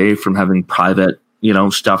 years away from having private,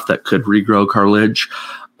 stuff that could regrow cartilage.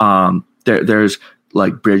 There's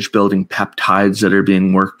like bridge building peptides that are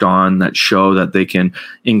being worked on that show that they can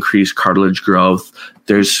increase cartilage growth.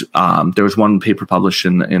 There was one paper published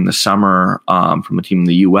in the summer from a team in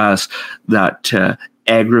the US that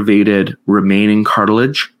aggravated remaining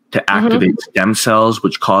cartilage to activate stem cells,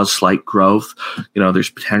 which cause slight growth. There's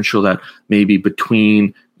potential that maybe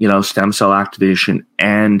between stem cell activation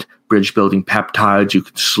and bridge building peptides, you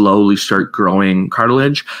could slowly start growing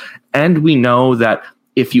cartilage. And we know that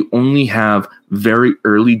if you only have very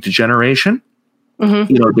early degeneration,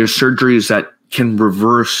 there's surgeries that can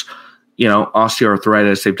reverse,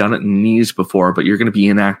 osteoarthritis. They've done it in knees before, but you're going to be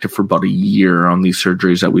inactive for about a year on these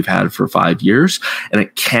surgeries that we've had for 5 years. And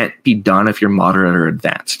it can't be done if you're moderate or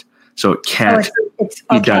advanced. So it can't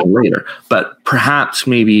be done later. But perhaps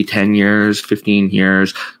maybe 10 years, 15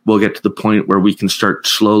 years, we'll get to the point where we can start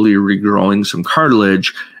slowly regrowing some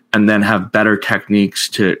cartilage and then have better techniques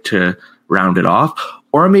to round it off.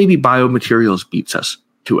 Or maybe biomaterials beats us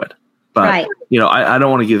to it. But, I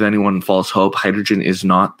don't want to give anyone false hope. Hydrogen is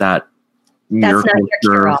not that miracle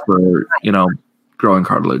cure for, growing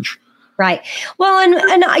cartilage. Right. Well,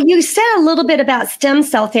 and you said a little bit about stem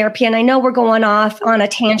cell therapy, and I know we're going off on a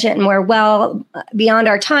tangent and we're well beyond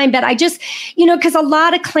our time, but I just, because a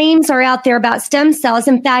lot of claims are out there about stem cells.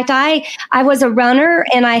 In fact, I was a runner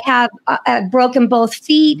and I have broken both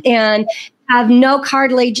feet and have no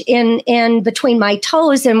cartilage in between my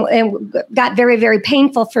toes and got very, very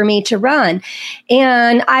painful for me to run.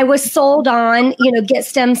 And I was sold on, get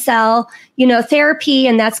stem cell, therapy,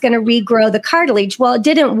 and that's going to regrow the cartilage. Well, it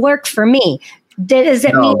didn't work for me. Does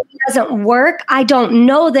it mean it doesn't work? I don't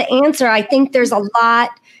know the answer. I think there's a lot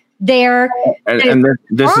there. And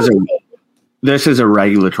this is a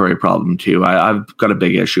regulatory problem too. I've got a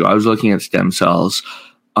big issue. I was looking at stem cells,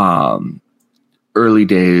 early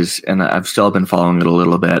days, and I've still been following it a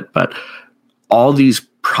little bit, but all these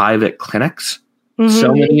private clinics,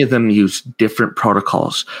 so many of them use different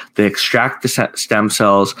protocols. They extract the stem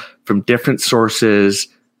cells from different sources,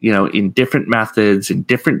 in different methods, in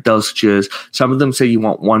different dosages. Some of them say you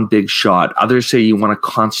want one big shot. Others say you want a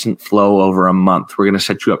constant flow over a month. We're going to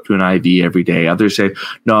set you up to an IV every day. Others say,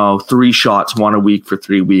 no, 3 shots, 1 a week for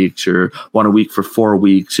 3 weeks, or 1 a week for 4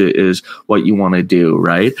 weeks is what you want to do,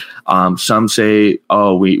 right? Some say,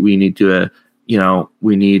 we need to,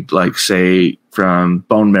 we need, like, say, from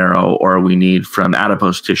bone marrow, or we need from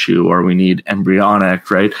adipose tissue, or we need embryonic,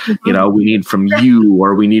 right? We need from you,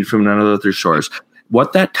 or we need from another source.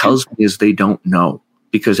 What that tells me is they don't know,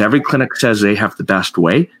 because every clinic says they have the best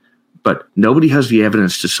way, but nobody has the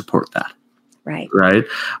evidence to support that. Right. Right.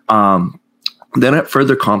 Then it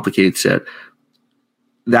further complicates it.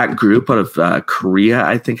 That group out of Korea,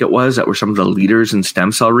 I think it was, that were some of the leaders in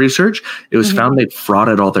stem cell research, it was found they'd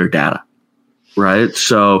frauded all their data. Right.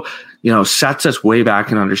 So, sets us way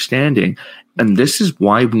back in understanding. And this is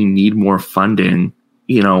why we need more funding,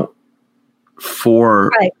 for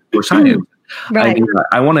science. Right.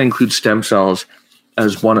 I want to include stem cells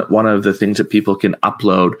as one of the things that people can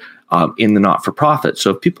upload in the not-for-profit.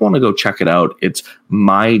 So if people want to go check it out, it's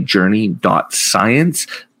myjourney.science.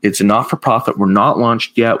 It's a not-for-profit. We're not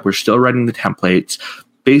launched yet. We're still writing the templates.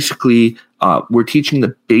 Basically, we're teaching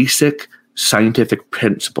the basic scientific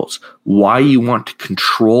principles, why you want to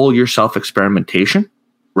control your self-experimentation,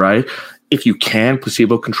 right? If you can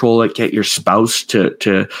placebo control it, get your spouse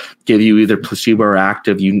to give you either placebo or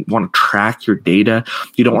active. You want to track your data.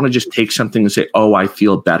 You don't want to just take something and say, I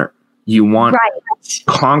feel better. You want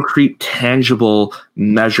concrete, tangible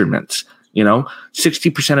measurements.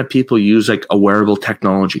 60% of people use like a wearable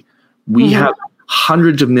technology. We have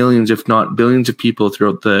hundreds of millions, if not billions of people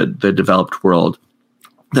throughout the developed world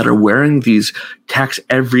that are wearing these techs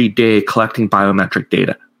every day, collecting biometric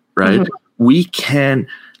data, right? We can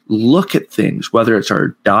look at things, whether it's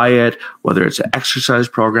our diet, whether it's an exercise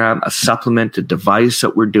program, a supplement, a device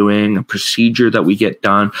that we're doing, a procedure that we get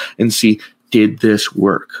done, and see, did this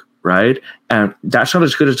work, right? And that's not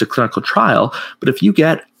as good as a clinical trial, but if you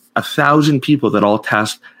get 1,000 people that all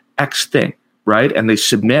test X thing, right? And they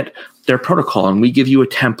submit their protocol and we give you a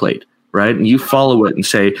template, right? And you follow it and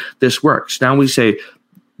say, this works. Now we say,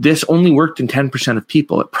 this only worked in 10% of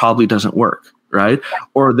people. It probably doesn't work, right?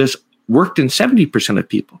 Or this worked in 70% of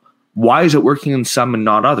people. Why is it working in some and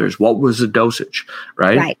not others? What was the dosage,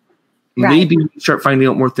 right? Maybe we start finding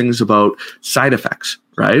out more things about side effects,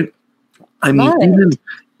 right? I mean,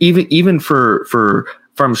 even for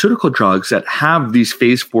pharmaceutical drugs that have these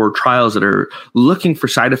phase 4 trials that are looking for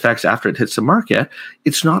side effects after it hits the market,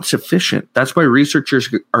 it's not sufficient. That's why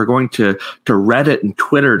researchers are going to Reddit and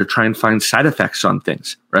Twitter to try and find side effects on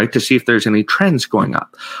things, right? To see if there's any trends going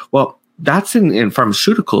up. Well, that's in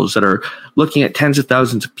pharmaceuticals that are looking at tens of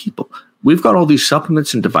thousands of people. We've got all these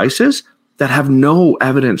supplements and devices that have no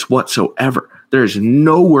evidence whatsoever. There's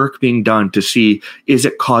no work being done to see, is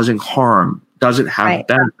it causing harm? Does it have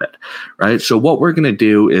benefit, right? So what we're going to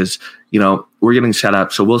do is, we're getting set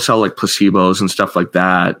up. So we'll sell like placebos and stuff like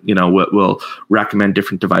that. We'll recommend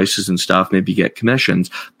different devices and stuff, maybe get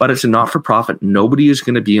commissions, but it's a not-for-profit. Nobody is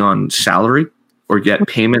going to be on salary or get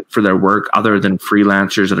payment for their work other than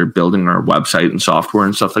freelancers that are building our website and software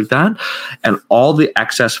and stuff like that. And all the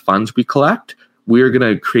excess funds we collect, we are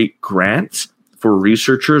going to create grants for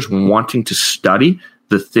researchers wanting to study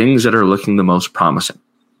the things that are looking the most promising.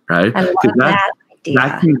 Right? I love that idea.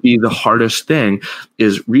 That can be the hardest thing,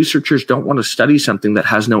 is researchers don't want to study something that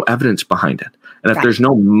has no evidence behind it. And if there's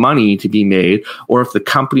no money to be made, or if the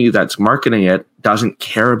company that's marketing it doesn't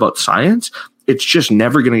care about science, it's just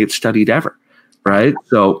never going to get studied ever. Right?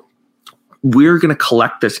 So we're going to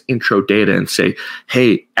collect this intro data and say,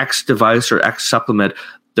 hey, X device or X supplement,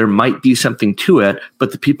 there might be something to it,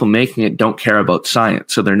 but the people making it don't care about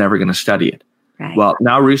science, so they're never going to study it. Right. Well,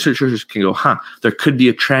 now researchers can go, there could be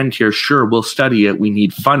a trend here. Sure, we'll study it. We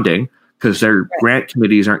need funding because their grant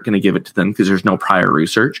committees aren't going to give it to them because there's no prior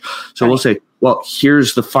research. So we'll say, well,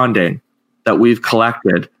 here's the funding that we've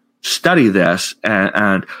collected. Study this.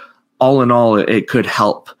 And all in all, it could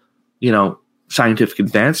help, scientific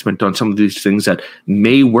advancement on some of these things that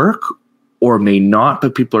may work or may not,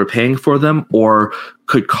 but people are paying for them, or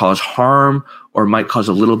could cause harm, or might cause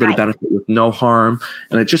a little bit of benefit with no harm.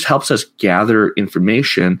 And it just helps us gather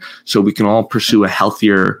information so we can all pursue a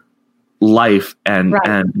healthier life and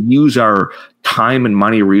use our time and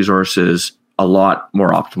money resources a lot more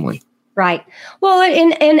optimally. Right. Well,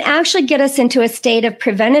 and actually get us into a state of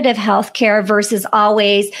preventative health care versus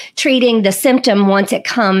always treating the symptom once it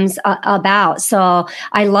comes about. So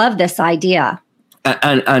I love this idea.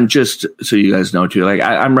 And just so you guys know too, like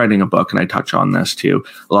I'm writing a book and I touch on this too.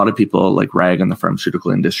 A lot of people like rag on the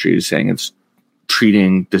pharmaceutical industry saying it's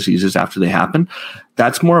treating diseases after they happen.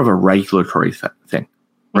 That's more of a regulatory thing,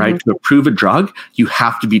 right? To approve a drug, you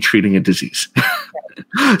have to be treating a disease.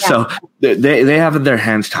 So they have their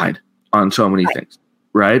hands tied on so many things,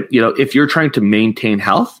 right? If you're trying to maintain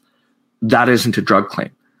health, that isn't a drug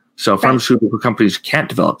claim. So pharmaceutical companies can't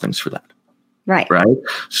develop things for that. Right.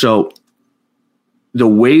 So the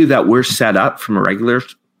way that we're set up from a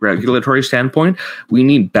regulatory standpoint, we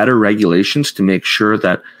need better regulations to make sure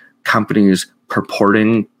that companies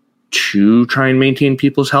purporting to try and maintain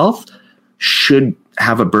people's health should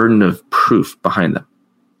have a burden of proof behind them,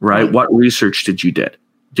 right? What research did you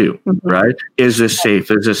do, right? Is this safe?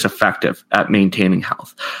 Is this effective at maintaining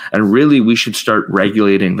health? And really, we should start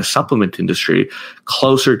regulating the supplement industry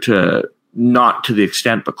closer to, not to the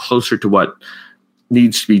extent, but closer to what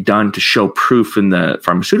needs to be done to show proof in the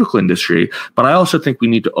pharmaceutical industry. But I also think we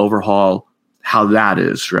need to overhaul how that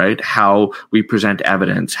is, right? How we present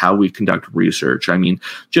evidence, how we conduct research. I mean,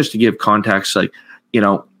 just to give context, like,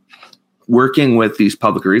 working with these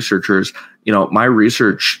public researchers, my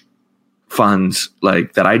research funds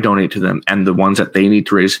like that I donate to them and the ones that they need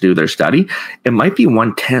to raise to do their study, it might be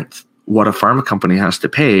 1/10 what a pharma company has to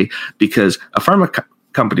pay, because a pharma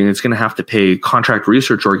company is going to have to pay contract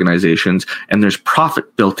research organizations, and there's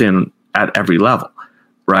profit built in at every level,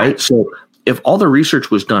 right? So if all the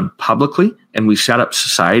research was done publicly and we set up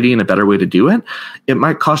society in a better way to do it, it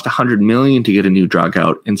might cost $100 million to get a new drug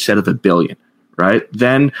out instead of $1 billion, right?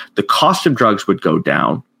 Then the cost of drugs would go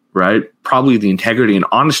down, right? Probably the integrity and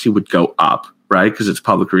honesty would go up, right? Because it's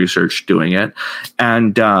public research doing it.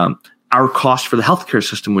 And our cost for the healthcare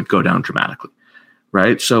system would go down dramatically,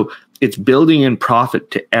 right? So it's building in profit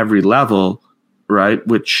to every level, right?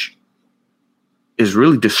 Which is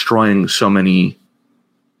really destroying so many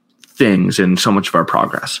things and so much of our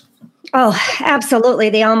progress. Oh, absolutely.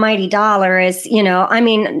 The almighty dollar is,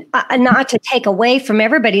 not to take away from,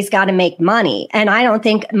 everybody's got to make money. And I don't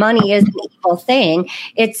think money is an evil thing.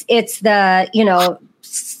 It's the,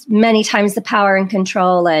 many times the power and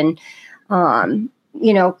control and,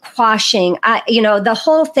 quashing, the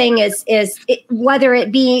whole thing is whether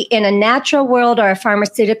it be in a natural world or a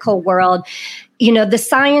pharmaceutical world, the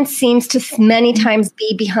science seems to many times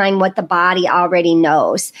be behind what the body already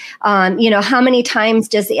knows. How many times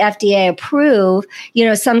does the FDA approve,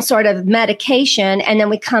 some sort of medication, and then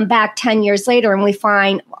we come back 10 years later and we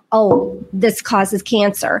find, oh, this causes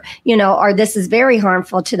cancer, or this is very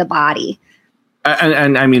harmful to the body.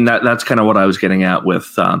 And I mean, that's kind of what I was getting at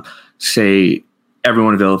with, say,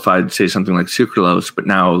 everyone vilified, say something like sucralose, but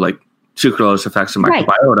now like sucralose affects the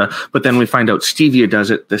microbiota, but then we find out stevia does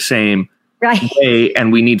it the same way,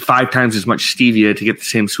 and we need 5 times as much stevia to get the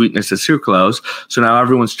same sweetness as sucralose. So now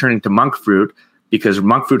everyone's turning to monk fruit because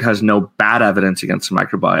monk fruit has no bad evidence against the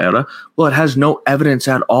microbiota. Well, it has no evidence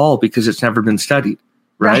at all because it's never been studied.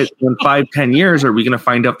 Right? In 5-10 years, are we going to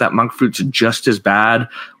find out that monk fruit's just as bad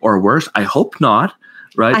or worse? I hope not.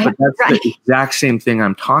 Right. But that's the exact same thing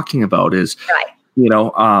I'm talking about is,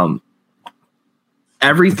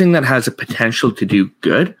 everything that has a potential to do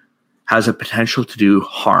good has a potential to do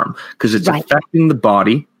harm because it's affecting the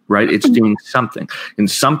body. Right. It's doing something.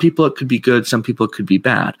 And some people it could be good. Some people it could be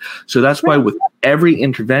bad. So that's why with every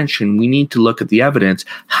intervention, we need to look at the evidence.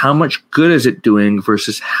 How much good is it doing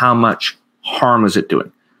versus how much harm is it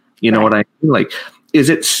doing? You know what I mean? Like, is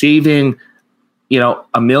it saving, 1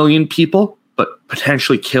 million people, but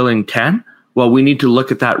potentially killing 10? Well, we need to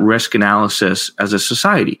look at that risk analysis as a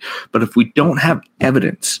society. But if we don't have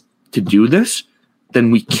evidence to do this,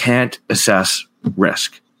 then we can't assess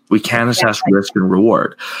risk. We can't assess risk and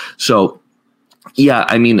reward. So, yeah,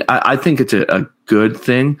 I mean, I think it's a good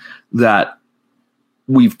thing that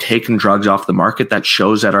we've taken drugs off the market. That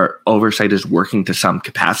shows that our oversight is working to some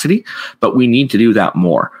capacity, but we need to do that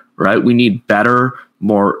more, right? We need better,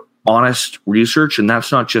 more honest research. And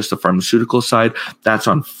that's not just the pharmaceutical side. That's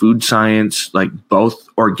on food science, like both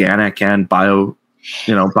organic and biotech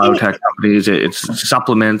companies. It's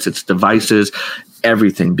supplements, it's devices,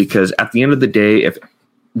 everything. Because at the end of the day, if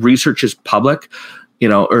research is public,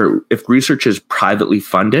 or if research is privately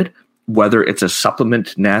funded, whether it's a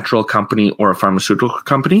supplement natural company or a pharmaceutical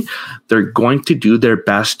company, they're going to do their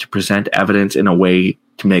best to present evidence in a way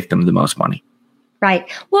to make them the most money. Right.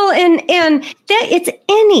 Well, and that it's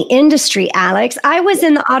any industry, Alex. I was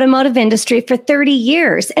in the automotive industry for 30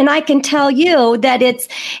 years, and I can tell you that it's,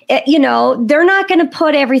 they're not going to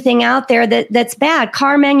put everything out there that's bad.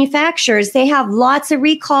 Car manufacturers, they have lots of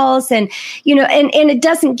recalls, and, and it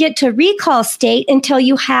doesn't get to recall state until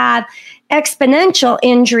you have exponential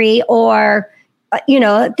injury or,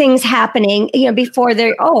 things happening, before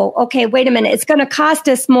they're, okay, wait a minute, it's going to cost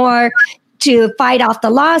us more to fight off the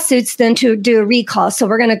lawsuits than to do a recall. So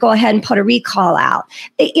we're going to go ahead and put a recall out.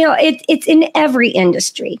 It's in every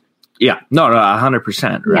industry. Yeah, no,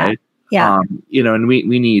 100%, right? Yeah. And we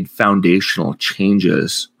need foundational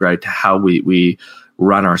changes, right, to how we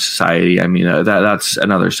run our society. I mean, that's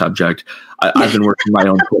another subject. I've been working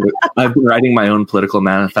I've been writing my own political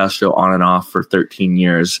manifesto on and off for 13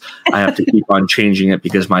 years. I have to keep on changing it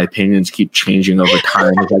because my opinions keep changing over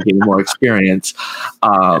time as I gain more experience.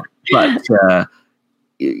 But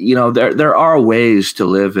there are ways to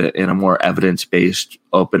live in a more evidence-based,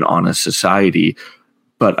 open, honest society.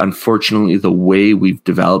 But unfortunately, the way we've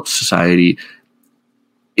developed society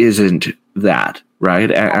isn't that,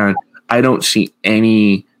 right? And I don't see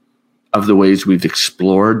any of the ways we've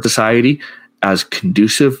explored society as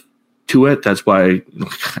conducive to it. That's why,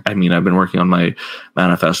 I've been working on my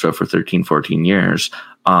manifesto for 13, 14 years.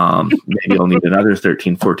 Maybe I'll need another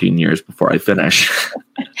 13, 14 years before I finish.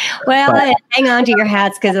 Well, hang on to your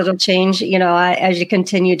hats because it'll change, as you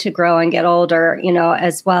continue to grow and get older,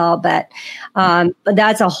 as well. But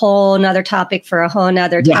that's a whole nother topic for a whole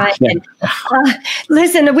nother time. Yeah. And,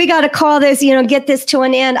 listen, we got to call this, get this to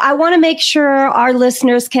an end. I want to make sure our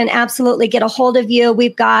listeners can absolutely get a hold of you.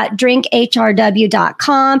 We've got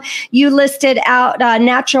drinkhrw.com. You listed out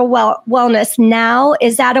Natural Wellness Now.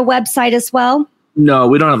 Is that a website as well? No,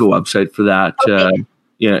 we don't have a website for that. Okay.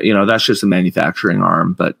 That's just a manufacturing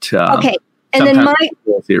arm. But okay. And then my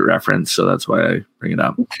reference, so that's why I bring it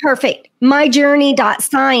up. Perfect.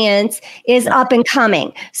 MyJourney.science is up and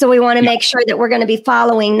coming. So we want to make sure that we're going to be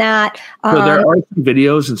following that. So there are some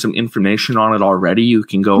videos and some information on it already. You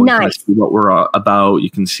can go and see what we're about.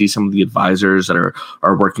 You can see some of the advisors that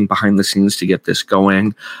are working behind the scenes to get this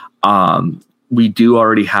going. We do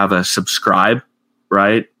already have a subscribe,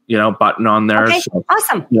 right? Button on there. Okay, so,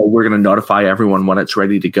 awesome. We're going to notify everyone when it's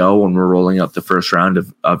ready to go when we're rolling out the first round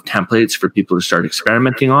of templates for people to start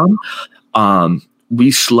experimenting on.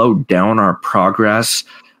 We slowed down our progress.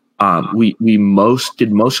 We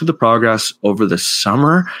did most of the progress over the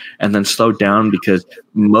summer and then slowed down because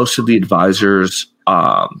most of the advisors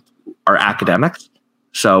are academics.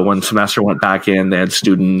 So when semester went back in, they had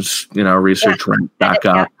students, research went back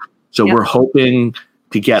up. So we're hoping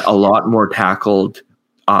to get a lot more tackled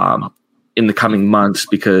in the coming months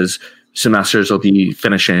because semesters will be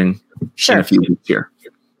finishing in a few weeks here.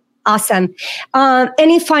 Awesome.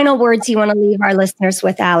 Any final words you want to leave our listeners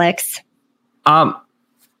with, Alex?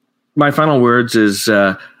 My final words is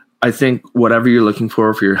I think whatever you're looking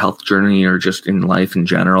for your health journey or just in life in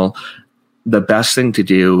general, the best thing to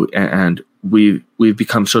do, and we've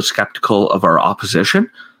become so skeptical of our opposition,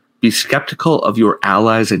 be skeptical of your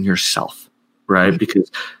allies and yourself, right?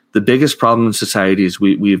 Because the biggest problem in society is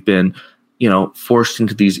we've been, forced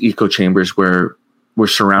into these echo chambers where we're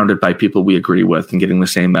surrounded by people we agree with and getting the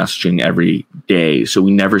same messaging every day. So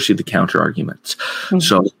we never see the counter arguments. Mm-hmm.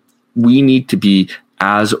 So we need to be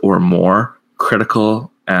as or more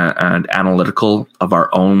critical and analytical of our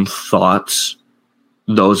own thoughts,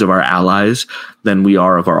 those of our allies, than we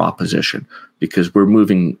are of our opposition, because we're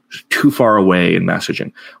moving too far away in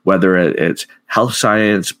messaging, whether it's health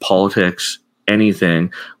science, politics,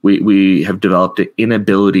 anything. We have developed an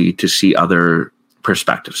inability to see other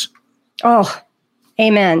perspectives. Oh,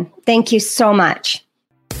 amen. Thank you so much.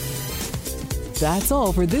 That's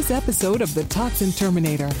all for this episode of The Toxin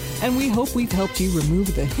Terminator, and we hope we've helped you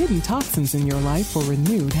remove the hidden toxins in your life for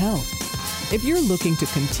renewed health. If you're looking to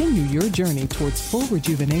continue your journey towards full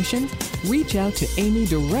rejuvenation, reach out to Amy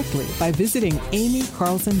directly by visiting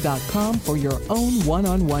amycarlson.com for your own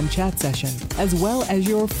one-on-one chat session, as well as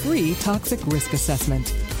your free toxic risk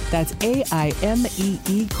assessment. That's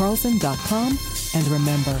AIMEEcarlson.com. And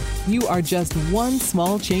remember, you are just one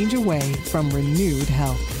small change away from renewed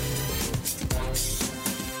health.